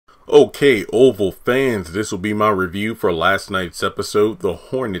Okay, Oval fans, this will be my review for last night's episode, The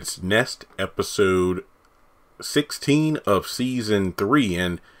Hornet's Nest, episode 16 of season 3.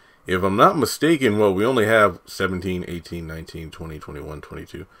 And if I'm not mistaken, well, we only have 17, 18, 19, 20, 21,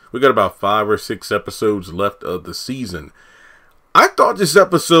 22. We got about 5 or 6 episodes left of the season. I thought this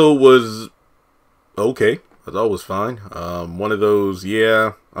episode was okay. I thought it was fine. One of those,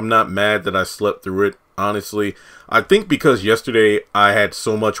 yeah, I'm not mad that I slept through it. Honestly, I think because yesterday I had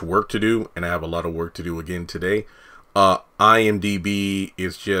so much work to do, and I have a lot of work to do again today. IMDb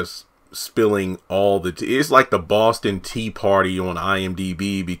is just spilling all the it's like the Boston Tea Party on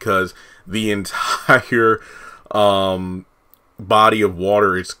IMDb, because the entire body of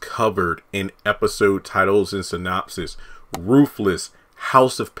water is covered in episode titles and synopsis. Ruthless,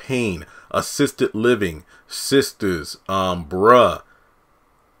 House of Pain, Assisted Living, Sisters, Bruh.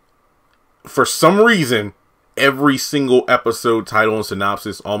 For some reason, every single episode title and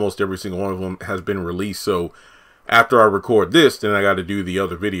synopsis, almost every single one of them has been released. So after I record this, then I got to do the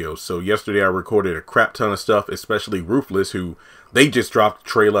other videos. So yesterday I recorded a crap ton of stuff, especially Ruthless, who they just dropped the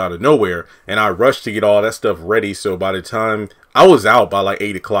trailer out of nowhere, and I rushed to get all that stuff ready. So by the time I was out by like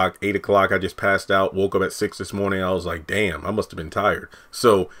 8 o'clock, I just passed out, woke up at 6 this morning. I was like, damn, I must have been tired.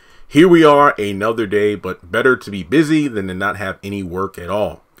 So here we are, another day, but better to be busy than to not have any work at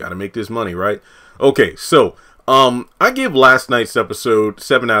all. Gotta make this money, right? Okay, so I give last night's episode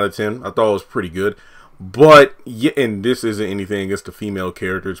 7 out of 10. I thought it was pretty good. But yeah, and this isn't anything against the female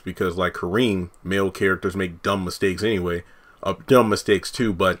characters, because like Kareem, male characters make dumb mistakes anyway. Dumb mistakes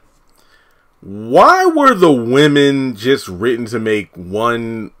too, but why were the women just written to make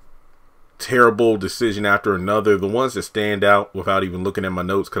one terrible decision after another? The ones that stand out without even looking at my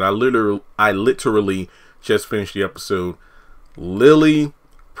notes, because I literally just finished the episode. Lily,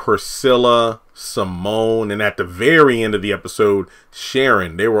 Priscilla, Simone, and at the very end of the episode,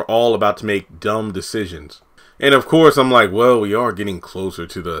 Sharon. They were all about to make dumb decisions. And of course, I'm like, well, we are getting closer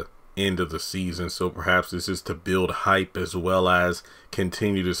to the end of the season, so perhaps this is to build hype as well as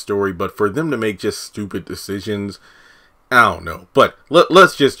continue the story. But for them to make just stupid decisions, I don't know. But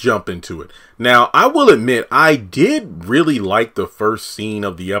let's just jump into it. Now, I will admit, I did really like the first scene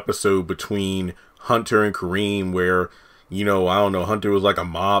of the episode between Hunter and Kareem, where, you know, I don't know, Hunter was like a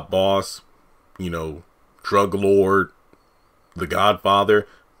mob boss, you know, drug lord, the Godfather,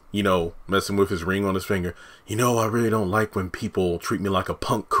 you know, messing with his ring on his finger. You know, I really don't like when people treat me like a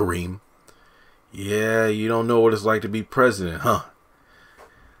punk, Kareem. Yeah, you don't know what it's like to be president, huh?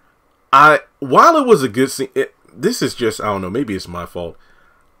 While it was a good scene, this is just, I don't know, maybe it's my fault.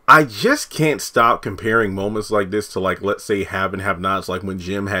 I just can't stop comparing moments like this to, like, let's say Have and Have Nots, like when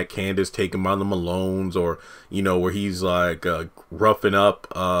Jim had Candace take him on the Malones, or, you know, where he's like roughing up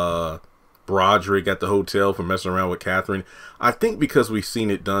Broderick at the hotel for messing around with Catherine. I think because we've seen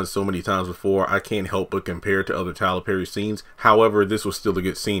it done so many times before, I can't help but compare it to other Tyler Perry scenes. However, this was still a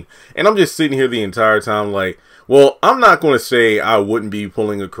good scene. And I'm just sitting here the entire time like, well, I'm not going to say I wouldn't be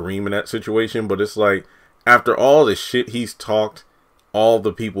pulling a Kareem in that situation, but it's like, after all the shit he's talked, all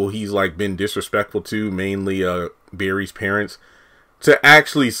the people he's like been disrespectful to, mainly Barry's parents, to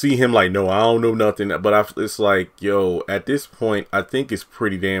actually see him like, no, I don't know nothing. But it's like, yo, at this point, I think it's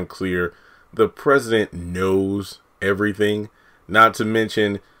pretty damn clear the president knows everything. Not to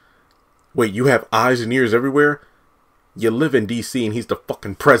mention, wait, you have eyes and ears everywhere? You live in DC and he's the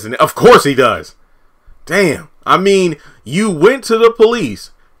fucking president. Of course he does. Damn. I mean, you went to the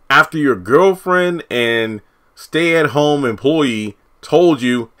police after your girlfriend and stay-at-home employee told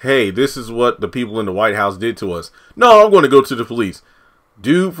you, hey, this is what the people in the White House did to us. No, I'm going to go to the police.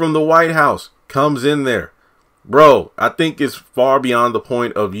 Dude from the White House comes in there. Bro, I think it's far beyond the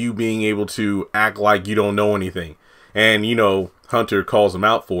point of you being able to act like you don't know anything. And, you know, Hunter calls him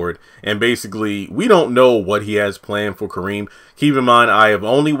out for it. And basically, we don't know what he has planned for Kareem. Keep in mind, I have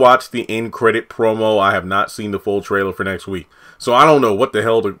only watched the end credit promo. I have not seen the full trailer for next week. So I don't know what the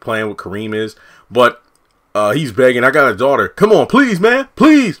hell the plan with Kareem is. But he's begging, I got a daughter. Come on, please, man.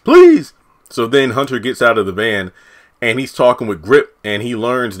 Please, please. So then Hunter gets out of the van and he's talking with Grip. And he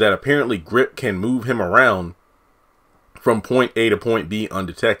learns that apparently Grip can move him around from point A to point B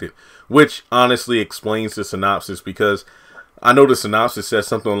undetected, which honestly explains the synopsis, because I know the synopsis says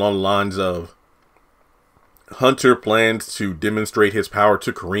something along the lines of Hunter plans to demonstrate his power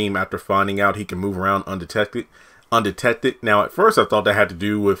to Kareem after finding out he can move around undetected. Now, at first I thought that had to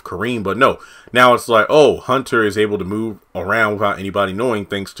do with Kareem, but no. Now it's like, oh, Hunter is able to move around without anybody knowing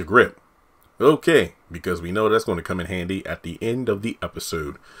thanks to Grip. Okay, because we know that's going to come in handy at the end of the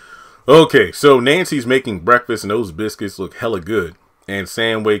episode. Okay, so Nancy's making breakfast and those biscuits look hella good. and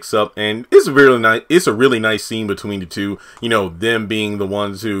Sam wakes up, and it's a really nice scene between the two. You know, them being the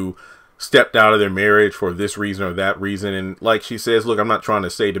ones who stepped out of their marriage for this reason or that reason. And like she says, look, I'm not trying to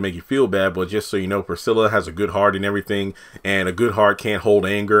say to make you feel bad, but just so you know, Priscilla has a good heart and everything, and a good heart can't hold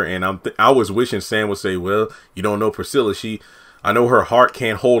anger. And I was wishing Sam would say, well, you don't know Priscilla. I know her heart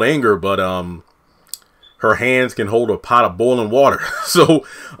can't hold anger, but her hands can hold a pot of boiling water. So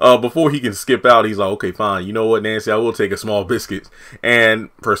before he can skip out, he's like, okay, fine. You know what, Nancy, I will take a small biscuit. And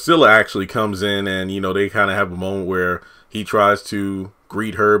Priscilla actually comes in, and, you know, they kind of have a moment where he tries to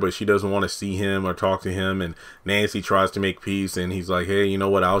greet her, but she doesn't want to see him or talk to him. And Nancy tries to make peace, and he's like, hey, you know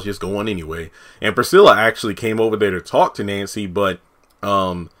what, I was just going anyway. And Priscilla actually came over there to talk to Nancy, but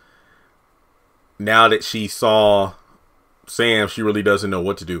now that she saw Sam, she really doesn't know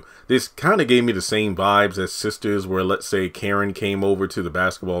what to do. This kind of gave me the same vibes as Sisters, where, let's say, Karen came over to the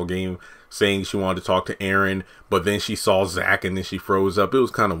basketball game saying she wanted to talk to Aaron, but then she saw Zach and then she froze up. It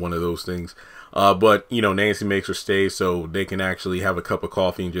was kind of one of those things. But, you know, Nancy makes her stay so they can actually have a cup of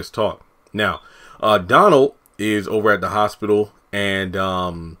coffee and just talk. Now, Donald is over at the hospital,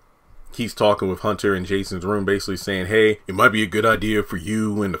 and he's talking with Hunter in Jason's room, basically saying, hey, it might be a good idea for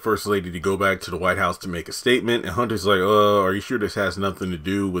you and the First Lady to go back to the White House to make a statement. And Hunter's like, are you sure this has nothing to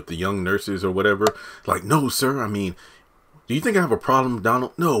do with the young nurses or whatever? Like, no, sir. I mean, do you think I have a problem,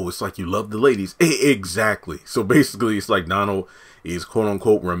 Donald? No, it's like you love the ladies. Exactly. So basically, it's like Donald is, quote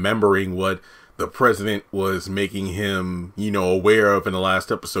unquote, remembering what the president was making him, you know, aware of in the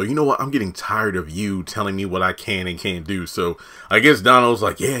last episode. You know what? I'm getting tired of you telling me what I can and can't do. So I guess Donald's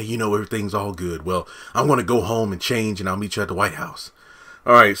like, yeah, you know, everything's all good. Well, I want to go home and change, and I'll meet you at the White House.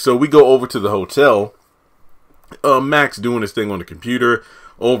 All right, so we go over to the hotel. Max doing his thing on the computer.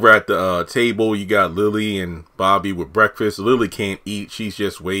 Over at the table, you got Lily and Bobby with breakfast. Lily can't eat. She's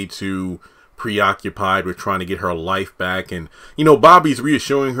just way too preoccupied with trying to get her life back. And, you know, Bobby's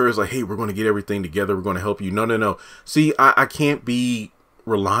reassuring her, is like, hey, we're going to get everything together. We're going to help you. No. See, I can't be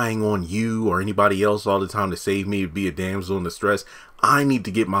relying on you or anybody else all the time to save me, to be a damsel in distress. I need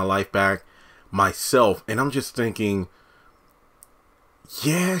to get my life back myself. And I'm just thinking,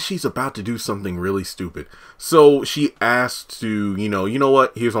 yeah, she's about to do something really stupid. So she asked to, you know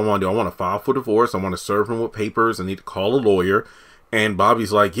what? Here's what I want to do. I want to file for divorce. I want to serve him with papers. I need to call a lawyer. And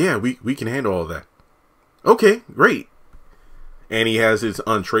Bobby's like, yeah, we can handle all that. Okay, great. And he has his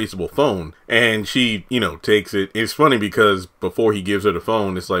untraceable phone. And she, you know, takes it. It's funny because before he gives her the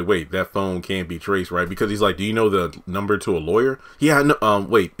phone, it's like, wait, that phone can't be traced, right? Because he's like, do you know the number to a lawyer? Yeah, no,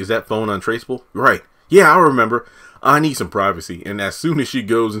 wait, is that phone untraceable? Right. Yeah, I remember. I need some privacy. And as soon as she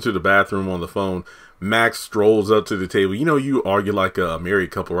goes into the bathroom on the phone, Max strolls up to the table. You know, you argue like a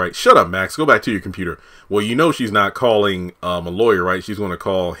married couple, right? Shut up, Max. Go back to your computer. Well, you know she's not calling a lawyer, right? She's going to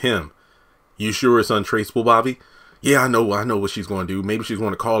call him. You sure it's untraceable, Bobby? Yeah, I know what she's going to do. Maybe she's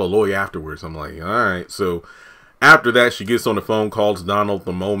going to call a lawyer afterwards. I'm like, all right. So after that, she gets on the phone, calls Donald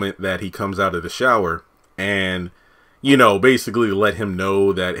the moment that he comes out of the shower, and, you know, basically let him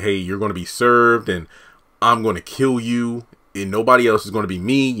know that, hey, you're going to be served, and I'm going to kill you, and nobody else is going to be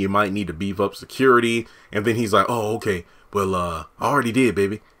me. You might need to beef up security. And then he's like, oh, okay. Well, I already did,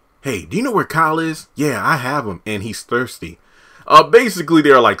 baby. Hey, do you know where Kyle is? Yeah, I have him, and he's thirsty. Basically,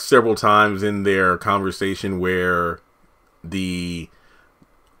 there are like several times in their conversation where the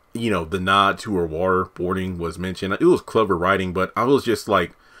nod to her waterboarding was mentioned. It was clever writing, but I was just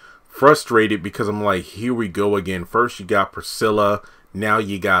like frustrated because I'm like, here we go again. First, you got Priscilla. Now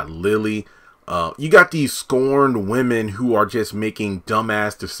you got Lily. You got these scorned women who are just making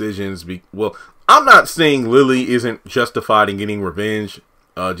dumbass decisions. Well, I'm not saying Lily isn't justified in getting revenge,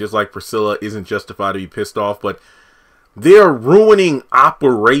 just like Priscilla isn't justified to be pissed off, but they're ruining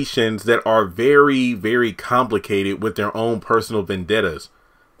operations that are very, very complicated with their own personal vendettas.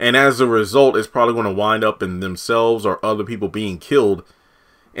 And as a result, it's probably going to wind up in themselves or other people being killed.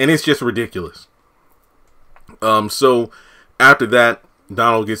 And it's just ridiculous. So after that,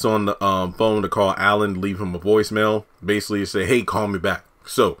 Donald gets on the phone to call Alan, leave him a voicemail, basically to say, hey, call me back.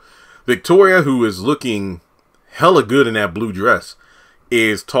 So Victoria, who is looking hella good in that blue dress,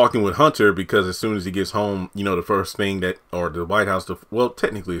 is talking with Hunter because as soon as he gets home, you know, the first thing or the White House, well,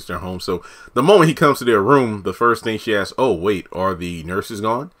 technically it's their home. So the moment he comes to their room, the first thing she asks, oh, wait, are the nurses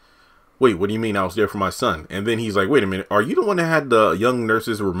gone? Wait, what do you mean I was there for my son? And then he's like, wait a minute, are you the one that had the young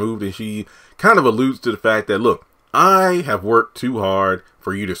nurses removed? And she kind of alludes to the fact that, look, I have worked too hard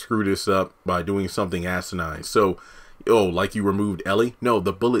for you to screw this up by doing something asinine. So, oh, like you removed Ellie? No,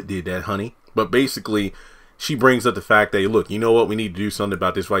 the bullet did that, honey. But basically, she brings up the fact that, look, you know what? We need to do something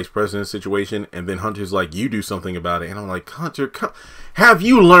about this vice president situation. And then Hunter's like, you do something about it. And I'm like, Hunter, have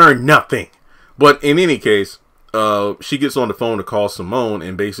you learned nothing? But in any case, she gets on the phone to call Simone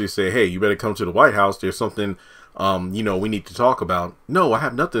and basically say, hey, you better come to the White House. There's something, we need to talk about. No, I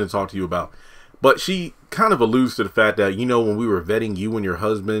have nothing to talk to you about. But she kind of alludes to the fact that, when we were vetting you and your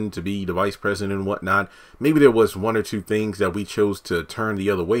husband to be the vice president and whatnot, maybe there was one or two things that we chose to turn the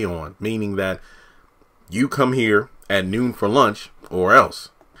other way on, meaning that you come here at noon for lunch or else.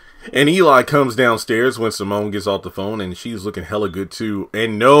 And Eli comes downstairs when Simone gets off the phone, and she's looking hella good too.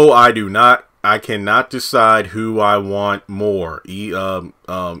 And no, I cannot decide who I want more.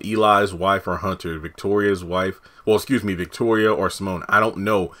 Eli's wife or Hunter, Victoria's wife. Well, excuse me, Victoria or Simone. I don't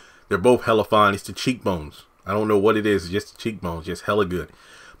know. They're both hella fine. It's the cheekbones. I don't know what it is. It's just the cheekbones. Just hella good.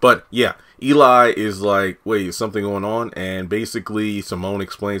 But yeah, Eli is like, wait, is something going on? And basically Simone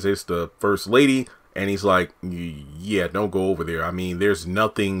explains it's the first lady. And he's like, yeah, don't go over there. I mean, there's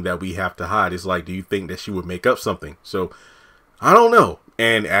nothing that we have to hide. It's like, do you think that she would make up something? So I don't know.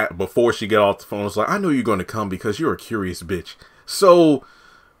 And before she got off the phone, it's like, I know you're going to come because you're a curious bitch. So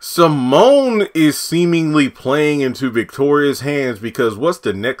Simone is seemingly playing into Victoria's hands, because what's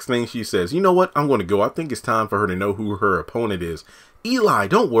the next thing she says? You know what? I'm going to go. I think it's time for her to know who her opponent is. Eli,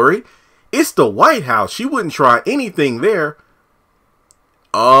 don't worry. It's the White House. She wouldn't try anything there.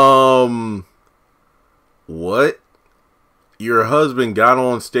 What? Your husband got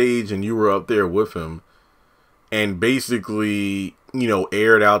on stage and you were up there with him and basically,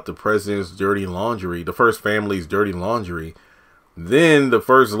 aired out the president's dirty laundry, the first family's dirty laundry. Then the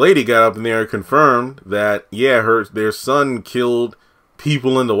first lady got up in there and confirmed that, yeah, their son killed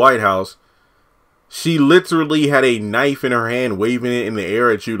people in the White House. She literally had a knife in her hand, waving it in the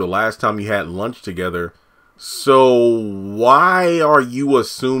air at you the last time you had lunch together. So why are you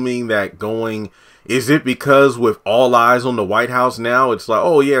assuming that going... Is it because with all eyes on the White House now, it's like,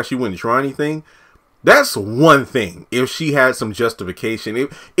 oh yeah, she wouldn't try anything? That's one thing. If she had some justification,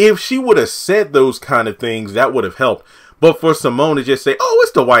 if she would have said those kind of things, that would have helped. But for Simone to just say, oh,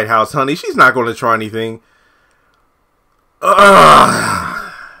 it's the White House, honey, she's not going to try anything.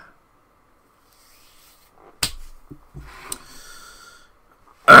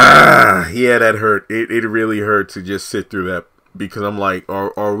 Yeah, that hurt. It really hurt to just sit through that. Because I'm like,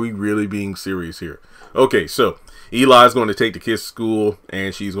 are we really being serious here? Okay, so Eli's going to take the kids to school,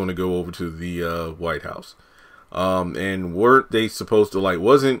 and she's going to go over to the White House. And weren't they supposed to,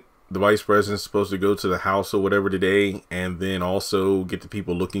 wasn't the vice president supposed to go to the house or whatever today, and then also get the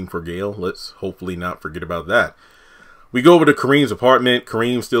people looking for Gail? Let's hopefully not forget about that. We go over to Kareem's apartment.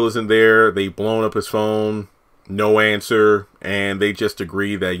 Kareem still isn't there. They've blown up his phone. No answer, and they just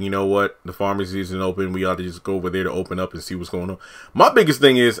agree that, you know what, the pharmacy isn't open. We ought to just go over there to open up and see what's going on. My biggest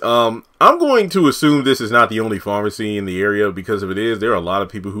thing is, I'm going to assume this is not the only pharmacy in the area, because if it is, there are a lot of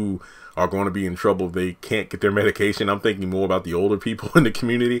people who are going to be in trouble if they can't get their medication. I'm thinking more about the older people in the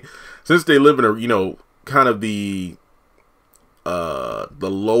community, since they live in a, kind of the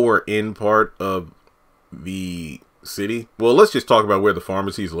lower end part of the city. Well, let's just talk about where the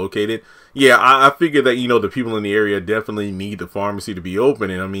pharmacy is located. Yeah, I figure that, the people in the area definitely need the pharmacy to be open.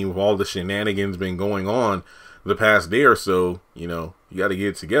 And I mean, with all the shenanigans been going on the past day or so, you got to get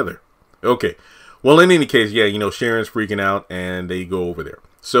it together. Okay. Well, in any case, yeah, Sharon's freaking out and they go over there.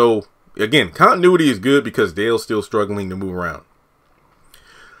 So again, continuity is good because Dale's still struggling to move around.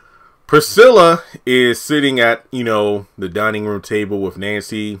 Priscilla is sitting at, the dining room table with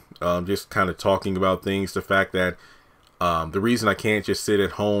Nancy, just kind of talking about things. The fact that the reason I can't just sit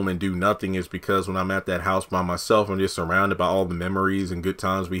at home and do nothing is because when I'm at that house by myself, I'm just surrounded by all the memories and good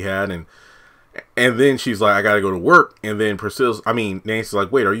times we had. And then she's like, I got to go to work. And then Nancy's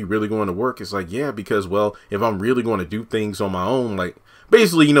like, wait, are you really going to work? It's like, yeah, because, well, if I'm really going to do things on my own,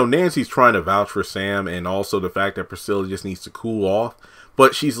 basically, Nancy's trying to vouch for Sam, and also the fact that Priscilla just needs to cool off.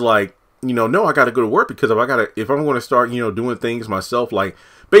 But she's like, no, I got to go to work because if I'm going to start, doing things myself,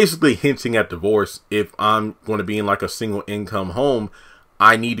 basically hinting at divorce. If I'm going to be in a single income home,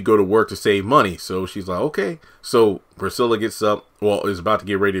 I need to go to work to save money. So she's like, okay. So Priscilla gets up, is about to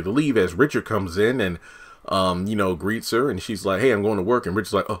get ready to leave as Richard comes in and, greets her. And she's like, hey, I'm going to work. And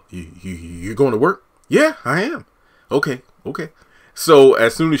Richard's like, oh, you're going to work? Yeah, I am. Okay. So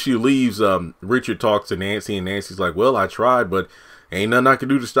as soon as she leaves, Richard talks to Nancy, and Nancy's like, well, I tried, but ain't nothing I can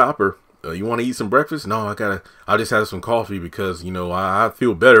do to stop her. You want to eat some breakfast? No, I'll just have some coffee because, I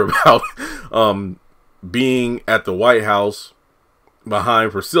feel better about being at the White House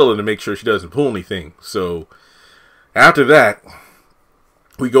behind Priscilla to make sure she doesn't pull anything. So after that,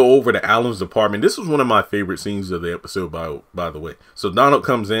 we go over to Alan's apartment. This was one of my favorite scenes of the episode, by the way. So Donald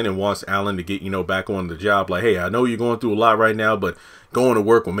comes in and wants Alan to get, back on the job. Like, hey, I know you're going through a lot right now, but going to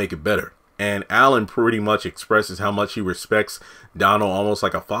work will make it better. And Alan pretty much expresses how much he respects Donald, almost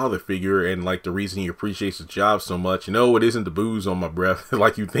like a father figure, and like the reason he appreciates his job so much. No, it isn't the booze on my breath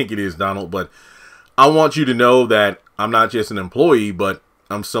like you think it is, Donald, but I want you to know that I'm not just an employee, but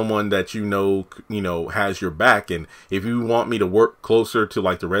I'm someone that you know, has your back. And if you want me to work closer to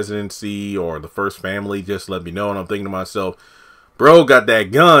like the residency or the first family, just let me know. And I'm thinking to myself, bro got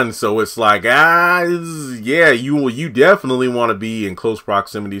that gun, so it's like, yeah, you definitely want to be in close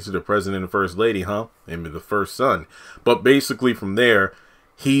proximity to the president and first lady, huh? And the first son. But basically from there,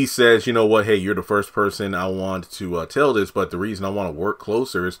 he says, you know what, hey, you're the first person I want to tell this, but the reason I want to work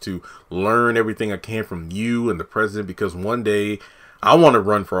closer is to learn everything I can from you and the president, because one day I want to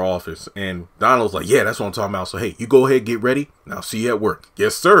run for office. And Donald's like, yeah, that's what I'm talking about. So, hey, you go ahead, get ready, and I'll see you at work.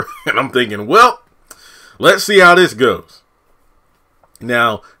 Yes, sir. And I'm thinking, well, let's see how this goes.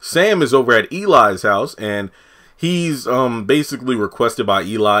 Now, Sam is over at Eli's house, and he's basically requested by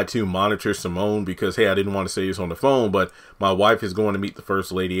Eli to monitor Simone because, hey, I didn't want to say this on the phone, but my wife is going to meet the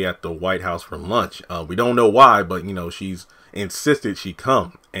first lady at the White House for lunch. We don't know why, but, she's insisted she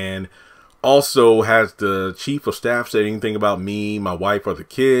come. And also, has the chief of staff said anything about me, my wife, or the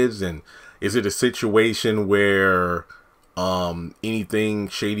kids? And is it a situation where anything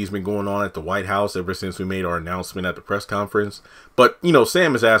shady's been going on at the White House ever since we made our announcement at the press conference? But,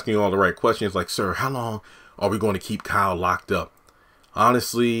 Sam is asking all the right questions, like, sir, how long are we going to keep Kyle locked up?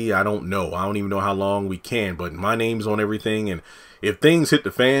 Honestly, I don't know. I don't even know how long we can, but my name's on everything. And if things hit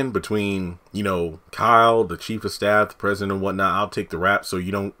the fan between, Kyle, the chief of staff, the president and whatnot, I'll take the rap so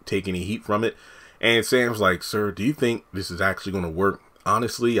you don't take any heat from it. And Sam's like, sir, do you think this is actually going to work?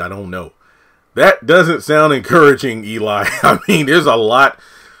 Honestly, I don't know. That doesn't sound encouraging, Eli. I mean, there's a lot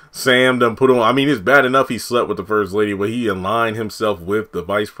Sam done put on. I mean, it's bad enough he slept with the first lady, but he aligned himself with the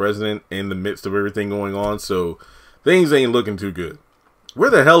vice president in the midst of everything going on. So things ain't looking too good. Where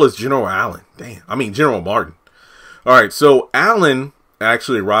the hell is General Allen? Damn. I mean, General Martin. All right. So Allen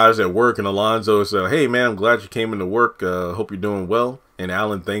actually arrives at work, and Alonzo says, hey, man, I'm glad you came into work. Hope you're doing well. And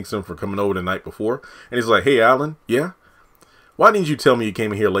Allen thanks him for coming over the night before. And he's like, hey, Allen. Yeah. Why didn't you tell me you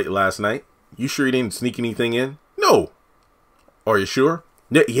came in here late last night? You sure you didn't sneak anything in? No. Are you sure?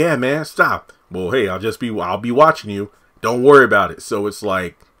 Yeah, man, stop. Well, hey, I'll be watching you. Don't worry about it. So it's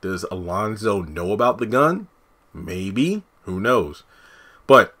like, does Alonzo know about the gun? Maybe. Who knows?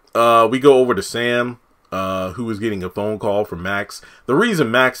 But we go over to Sam, who is getting a phone call from Max. The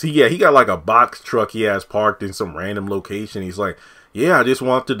reason Max, he got like a box truck he has parked in some random location. He's like, yeah, I just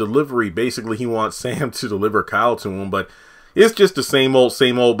want the delivery. Basically, he wants Sam to deliver Kyle to him, but it's just the same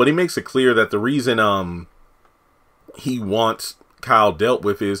old, but he makes it clear that the reason he wants Kyle dealt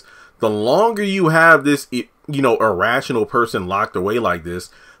with is the longer you have this, irrational person locked away like this,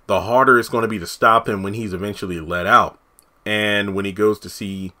 the harder it's going to be to stop him when he's eventually let out. And when he goes to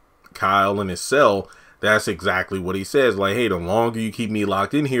see Kyle in his cell, that's exactly what he says. Like, hey, the longer you keep me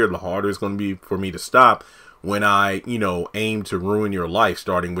locked in here, the harder it's going to be for me to stop when I, aim to ruin your life,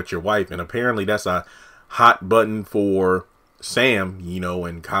 starting with your wife. And apparently that's a hot button for Sam,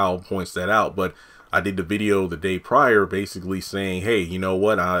 and Kyle points that out. But I did the video the day prior basically saying, hey, you know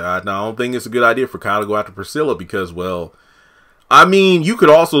what, I don't think it's a good idea for Kyle to go after Priscilla because, well, I mean, you could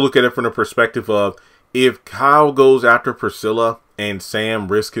also look at it from the perspective of if Kyle goes after Priscilla and Sam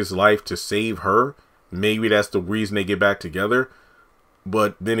risks his life to save her, maybe that's the reason they get back together.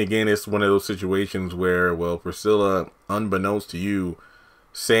 But then again, it's one of those situations where, well, Priscilla, unbeknownst to you,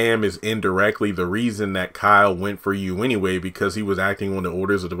 Sam is indirectly the reason that Kyle went for you anyway, because he was acting on the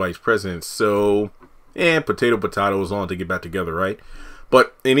orders of the vice president. So, potato is on to get back together, right?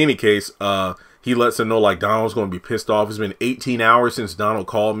 But in any case, he lets him know, like, Donald's going to be pissed off. It's been 18 hours since Donald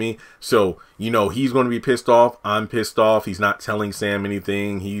called me. So, he's going to be pissed off. I'm pissed off. He's not telling Sam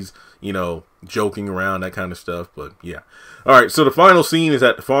anything. He's, joking around, that kind of stuff. But, yeah. All right, so the final scene is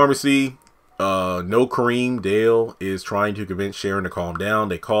at the pharmacy. No Kareem. Dale is trying to convince Sharon to calm down.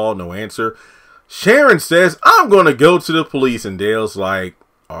 They call, no answer. Sharon says, I'm going to go to the police. And Dale's like,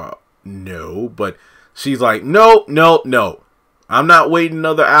 no. But she's like, no. I'm not waiting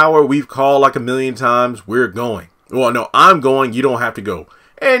another hour. We've called like 1,000,000 times. We're going. Well, no, I'm going. You don't have to go.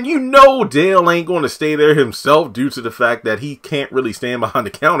 And Dale ain't going to stay there himself due to the fact that he can't really stand behind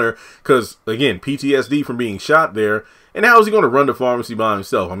the counter because, again, PTSD from being shot there. And how is he going to run the pharmacy by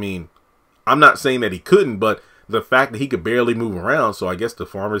himself? I mean, I'm not saying that he couldn't, but the fact that he could barely move around, so I guess the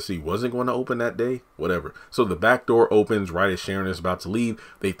pharmacy wasn't going to open that day. Whatever. So the back door opens right as Sharon is about to leave.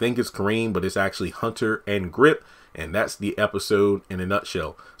 They think it's Kareem, but it's actually Hunter and Grip. And that's the episode in a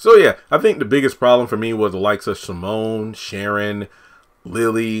nutshell. So yeah, I think the biggest problem for me was the likes of Simone, Sharon,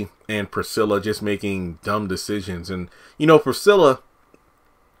 Lily, and Priscilla just making dumb decisions. And, Priscilla,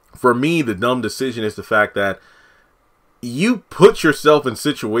 for me, the dumb decision is the fact that you put yourself in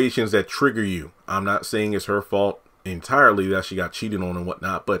situations that trigger you. I'm not saying it's her fault entirely that she got cheated on and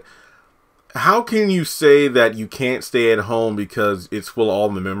whatnot, but how can you say that you can't stay at home because it's full of all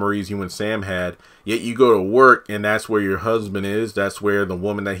the memories you and Sam had, yet you go to work and that's where your husband is, that's where the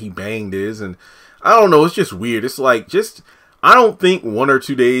woman that he banged is, and I don't know, it's just weird. It's like, just, I don't think 1 or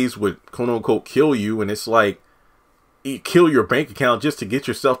 2 days would quote unquote kill you, and it's like, you kill your bank account just to get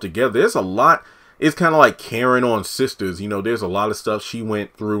yourself together. There's a lot, it's kind of like Karen on Sisters, you know, there's a lot of stuff she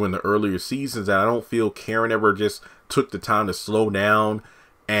went through in the earlier seasons that I don't feel Karen ever just took the time to slow down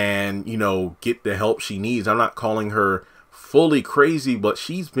and, you know, get the help she needs. I'm not calling her fully crazy, but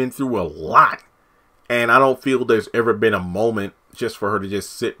she's been through a lot. And I don't feel there's ever been a moment just for her to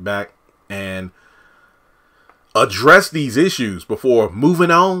just sit back and address these issues before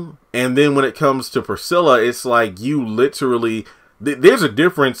moving on. And then when it comes to Priscilla, it's like you literally, there's a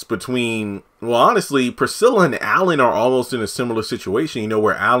difference between, well, honestly, Priscilla and Alan are almost in a similar situation, you know,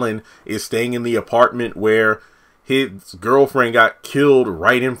 where Alan is staying in the apartment where his girlfriend got killed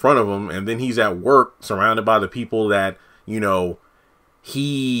right in front of him, and then he's at work surrounded by the people that, you know,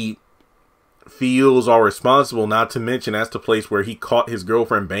 he feels are responsible, not to mention that's the place where he caught his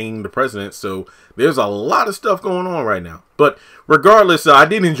girlfriend banging the president. So there's a lot of stuff going on right now. But regardless, I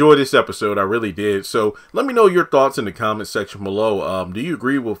did enjoy this episode. I really did. So let me know your thoughts in the comment section below. Do you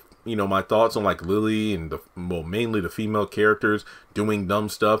agree with, you know, my thoughts on like Lily and well, mainly the female characters doing dumb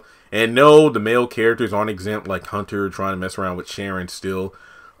stuff? And no, the male characters aren't exempt, like Hunter trying to mess around with Sharon still.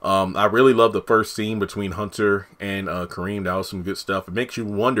 I really love the first scene between Hunter and Kareem. That was some good stuff. It makes you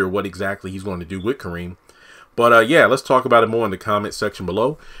wonder what exactly he's going to do with Kareem. But yeah, let's talk about it more in the comment section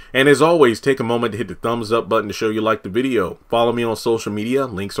below. And as always, take a moment to hit the thumbs up button to show you like the video. Follow me on social media.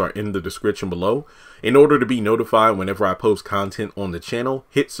 Links are in the description below. In order to be notified whenever I post content on the channel,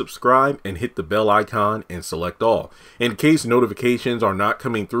 hit subscribe and hit the bell icon and select all. In case notifications are not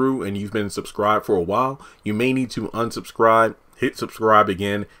coming through and you've been subscribed for a while, you may need to unsubscribe, hit subscribe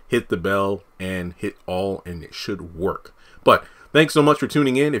again, hit the bell, and hit all, and it should work. But thanks so much for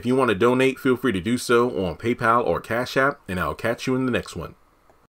tuning in. If you want to donate, feel free to do so on PayPal or Cash App, and I'll catch you in the next one.